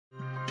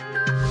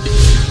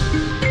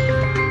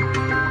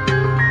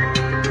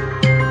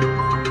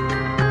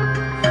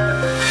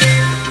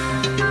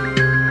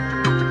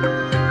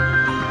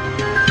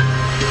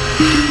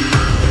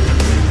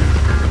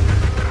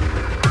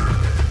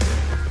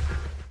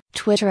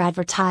Twitter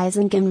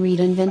advertising and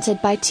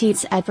reinvented by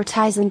Teeds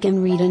advertising and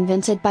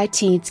reinvented by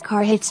Teeds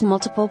car hits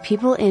multiple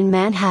people in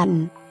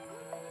Manhattan.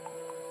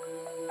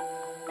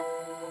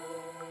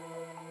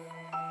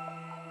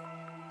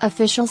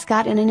 Officials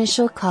got an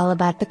initial call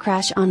about the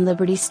crash on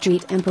Liberty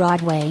Street and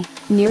Broadway,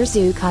 near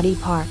Zucotti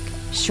Park,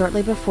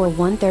 shortly before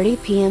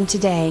 1:30 p.m.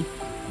 today.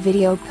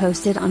 Video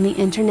posted on the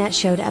internet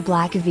showed a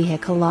black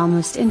vehicle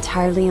almost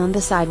entirely on the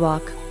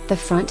sidewalk, the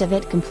front of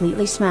it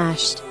completely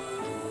smashed.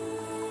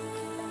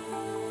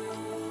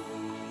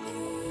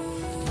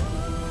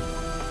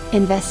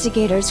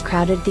 Investigators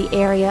crowded the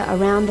area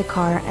around the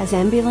car as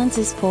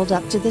ambulances pulled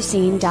up to the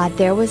scene.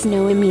 There was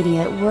no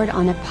immediate word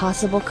on a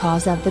possible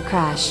cause of the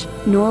crash,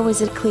 nor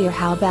was it clear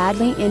how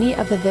badly any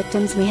of the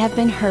victims may have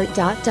been hurt.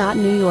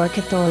 New York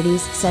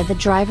authorities said the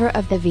driver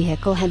of the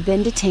vehicle had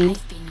been detained.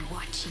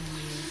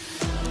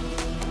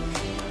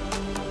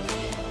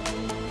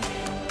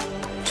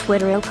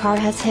 Twitter car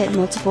has hit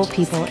multiple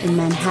people in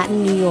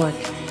Manhattan, New York.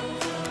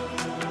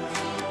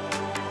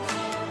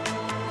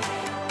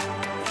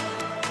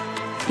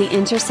 The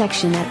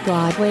intersection at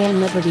Broadway and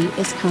Liberty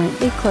is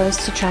currently closed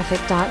to traffic.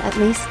 At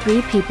least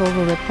 3 people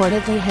were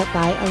reportedly hit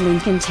by a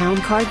Lincoln Town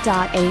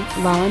Car.A.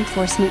 Law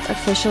enforcement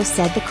officials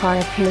said the car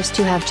appears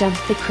to have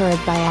jumped the curb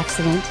by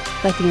accident,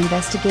 but the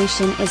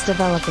investigation is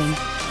developing.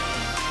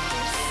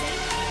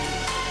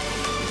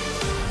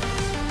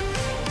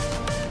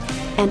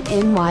 An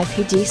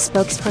NYPD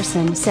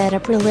spokesperson said a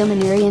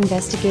preliminary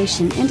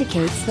investigation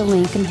indicates the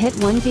Lincoln hit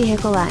one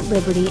vehicle at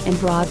Liberty and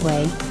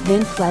Broadway,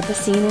 then fled the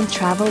scene and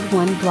traveled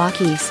 1 block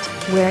east,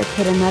 where it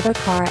hit another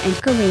car and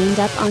careened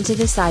up onto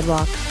the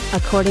sidewalk,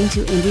 according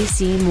to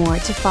NBC.More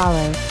to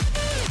follow.